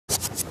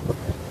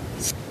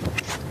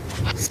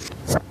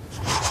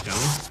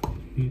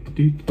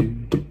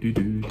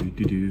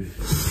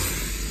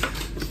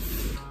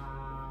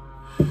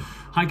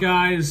Hi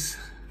guys,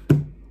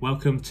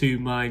 welcome to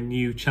my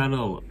new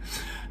channel.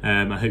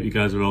 I hope you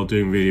guys are all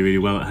doing really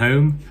well at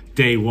home.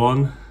 Day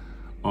one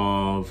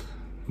of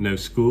no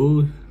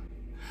school.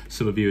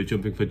 Some of you are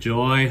jumping for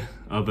joy,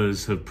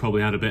 others have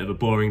probably had a bit of a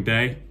boring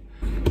day.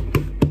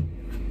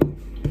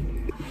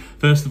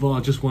 First of all, I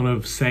just want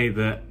to say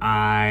that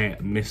I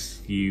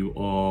miss you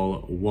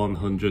all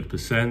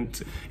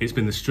 100%. It's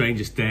been the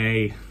strangest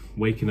day,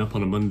 waking up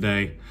on a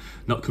Monday,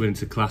 not coming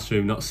into the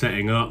classroom, not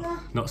setting up,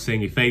 not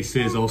seeing your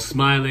faces, all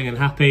smiling and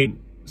happy.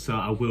 So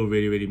I will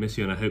really miss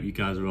you, and I hope you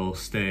guys are all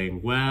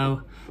staying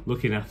well,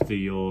 looking after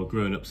your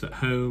grown-ups at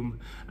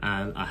home,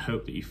 and I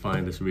hope that you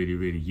find this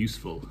really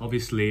useful.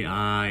 Obviously,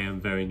 I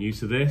am very new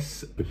to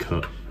this.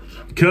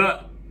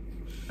 Cut!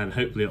 And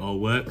hopefully it all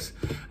works.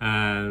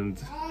 And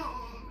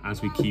as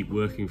we keep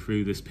working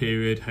through this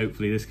period,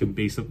 hopefully this can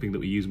be something that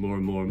we use more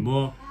and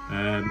more.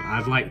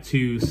 I'd like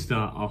to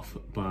start off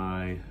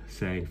by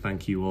saying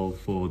thank you all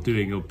for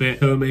doing your bit.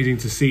 So amazing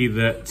to see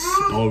that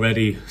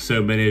already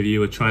so many of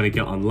you are trying to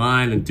get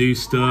online and do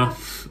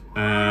stuff.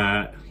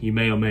 You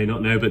may or may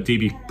not know, but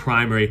DB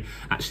Primary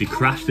actually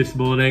crashed this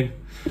morning.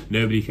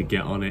 Nobody could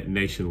get on it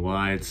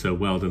nationwide, so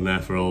well done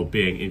there for all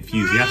being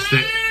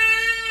enthusiastic.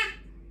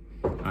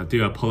 I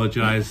do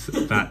apologise,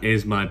 that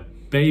is my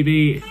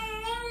baby.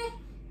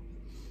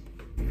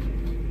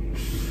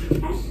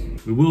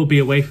 We will be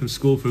away from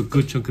school for a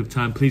good chunk of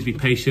time. Please be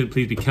patient,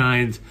 please be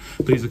kind,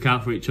 please look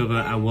out for each other,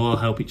 and we'll all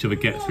help each other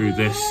get through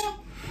this.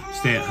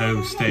 Stay at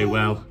home, stay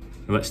well,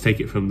 and let's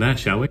take it from there,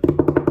 shall we?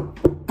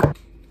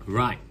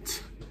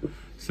 Right,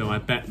 so I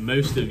bet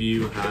most of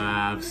you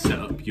have set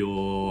up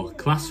your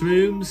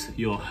classrooms,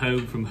 your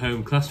home from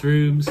home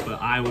classrooms,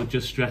 but I would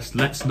just stress,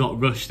 let's not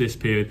rush this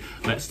period.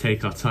 Let's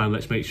take our time,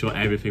 let's make sure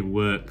everything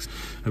works.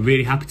 I'm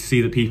really happy to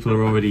see that people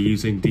are already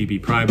using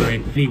DB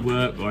Primary. Any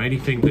work or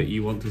anything that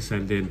you want to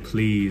send in,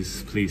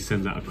 please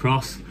send that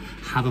across.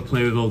 Have a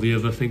play with all the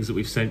other things that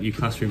we've sent you,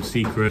 Classroom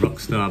Secret,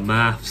 Rockstar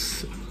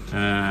Maths.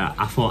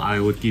 I thought I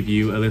would give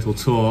you a little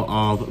tour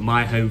of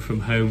my home from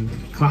home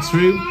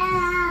classroom,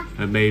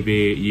 and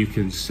maybe you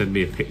can send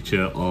me a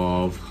picture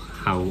of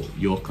how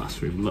your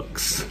classroom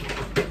looks.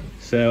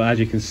 So as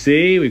you can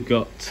see, we've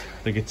got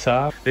the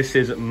guitar. This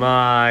is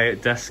my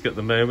desk at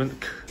the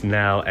moment,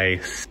 now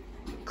a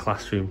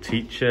classroom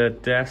teacher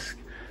desk.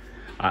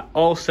 I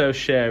also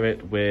share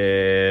it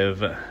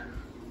with a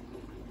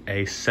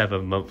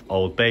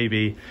 7-month-old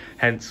baby,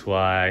 hence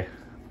why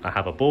I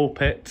have a ball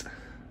pit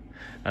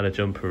and a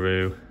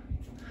jumperoo.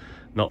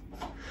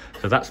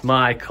 So that's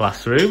my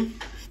classroom.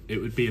 It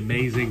would be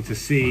amazing to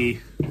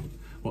see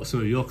what some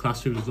of your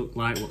classrooms look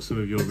like, what some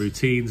of your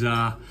routines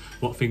are,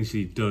 what things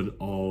you've done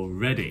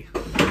already.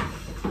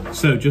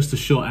 So just a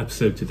short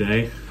episode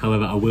today.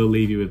 However, I will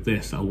leave you with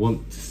this. I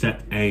want to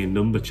set a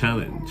number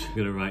challenge. I'm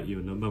going to write you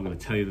a number, I'm going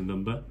to tell you the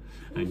number,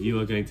 and you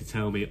are going to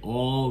tell me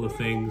all the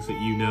things that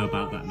you know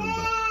about that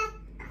number.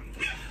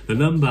 The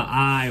number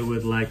I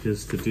would like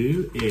us to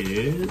do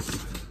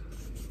is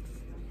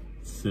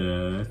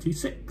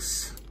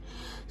 36.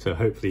 So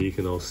hopefully you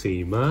can all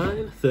see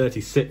mine.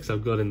 36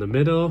 I've got in the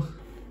middle.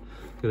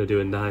 I'm gonna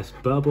do a nice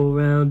bubble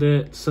around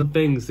it. Some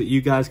things that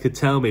you guys could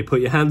tell me. Put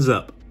your hands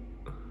up.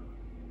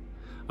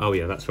 Oh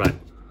yeah, that's right.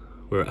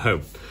 We're at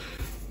home.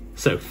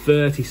 So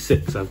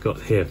 36 I've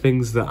got here.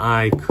 Things that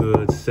I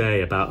could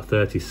say about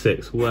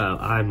 36. Well,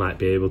 I might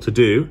be able to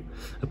do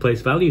a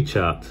place value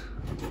chart.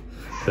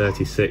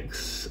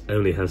 36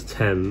 only has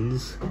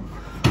 10s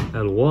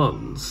and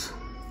 1s.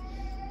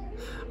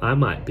 I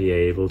might be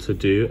able to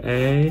do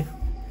a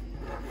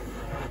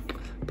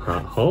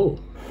part whole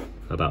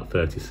about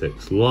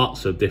 36.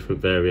 Lots of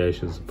different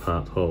variations of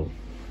part whole.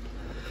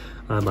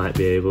 I might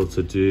be able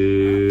to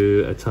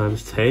do a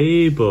times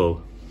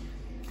table.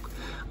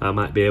 I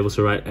might be able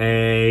to write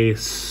a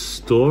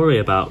story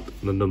about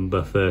the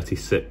number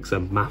 36, a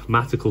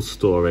mathematical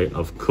story,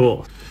 of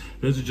course.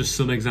 Those are just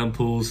some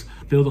examples.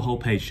 Fill the whole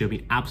page, show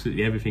me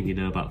absolutely everything you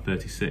know about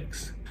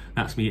 36.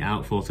 That's me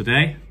out for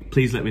today.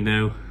 Please let me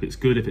know if it's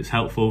good, if it's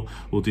helpful.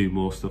 We'll do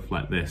more stuff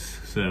like this.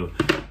 So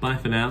bye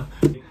for now.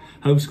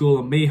 Homeschool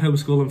on me,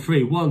 homeschool on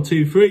 3. 1,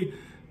 2, 3.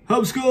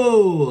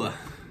 Homeschool!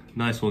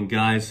 Nice one,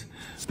 guys.